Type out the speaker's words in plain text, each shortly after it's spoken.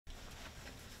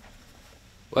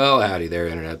Well, howdy there,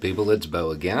 Internet people. It's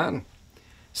Bo again.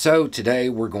 So today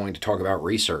we're going to talk about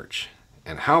research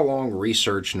and how long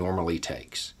research normally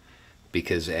takes.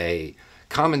 Because a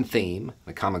common theme,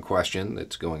 a common question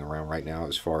that's going around right now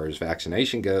as far as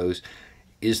vaccination goes,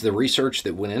 is the research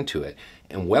that went into it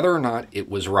and whether or not it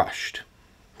was rushed.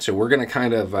 So we're going to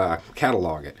kind of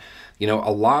catalog it. You know, a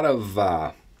lot of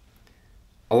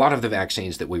the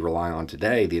vaccines that we rely on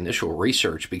today, the initial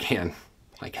research began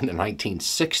like in the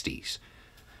 1960s.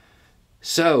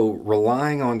 So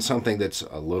relying on something that's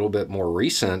a little bit more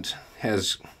recent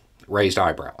has raised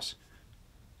eyebrows.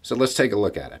 So let's take a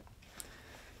look at it.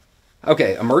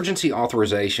 Okay, emergency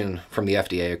authorization from the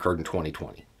FDA occurred in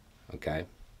 2020. Okay.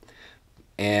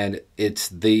 And it's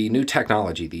the new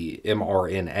technology, the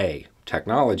mRNA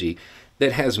technology,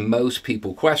 that has most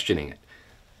people questioning it.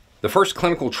 The first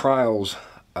clinical trials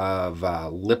of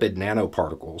lipid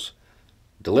nanoparticles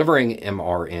delivering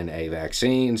mRNA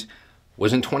vaccines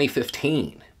was in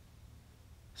 2015.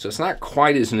 So it's not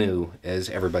quite as new as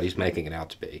everybody's making it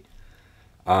out to be.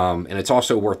 And it's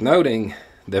also worth noting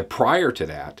that prior to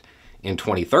that, in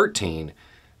 2013,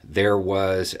 there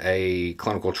was a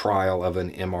clinical trial of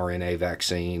an mRNA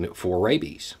vaccine for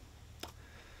rabies.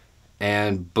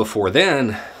 And before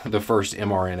then, the first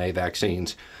mRNA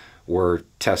vaccines were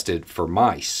tested for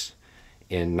mice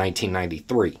in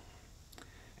 1993.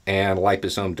 And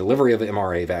liposome delivery of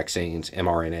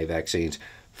mRNA vaccines,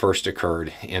 first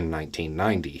occurred in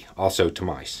 1990, also to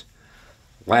mice.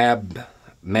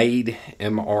 Lab-made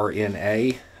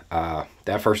mRNA,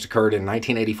 that first occurred in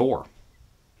 1984.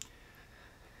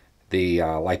 The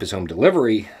liposome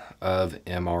delivery of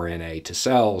mRNA to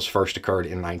cells first occurred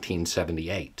in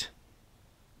 1978.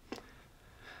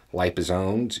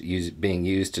 Liposomes being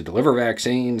used to deliver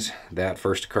vaccines, that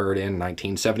first occurred in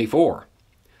 1974.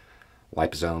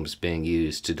 Liposomes being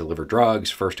used to deliver drugs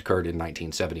first occurred in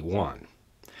 1971.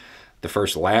 The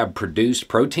first lab-produced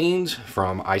proteins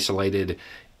from isolated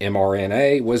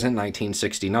mRNA was in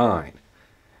 1969.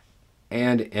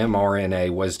 And mRNA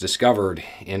was discovered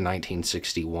in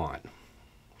 1961.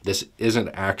 This isn't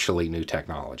actually new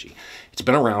technology. It's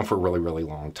been around for a really, really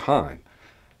long time.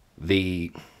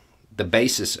 The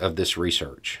basis of this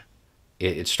research,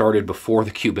 it started before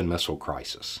the Cuban Missile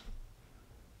Crisis.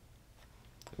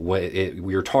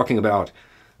 We are talking about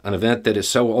an event that is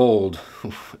so old,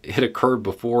 it occurred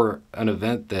before an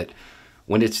event that,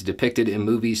 when it's depicted in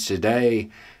movies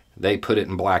today, they put it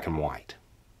in black and white.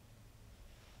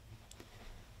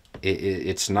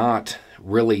 It's not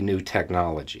really new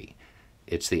technology.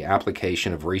 It's the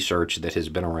application of research that has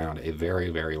been around a very,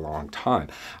 very long time.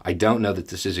 I don't know that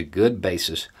this is a good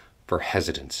basis for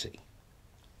hesitancy.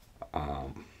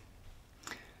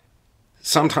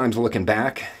 Sometimes looking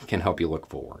back can help you look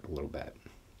forward a little bit.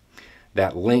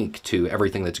 That link to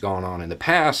everything that's gone on in the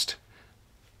past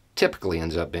typically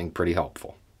ends up being pretty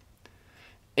helpful.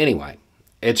 Anyway,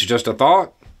 it's just a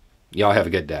thought. Y'all have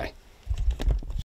a good day.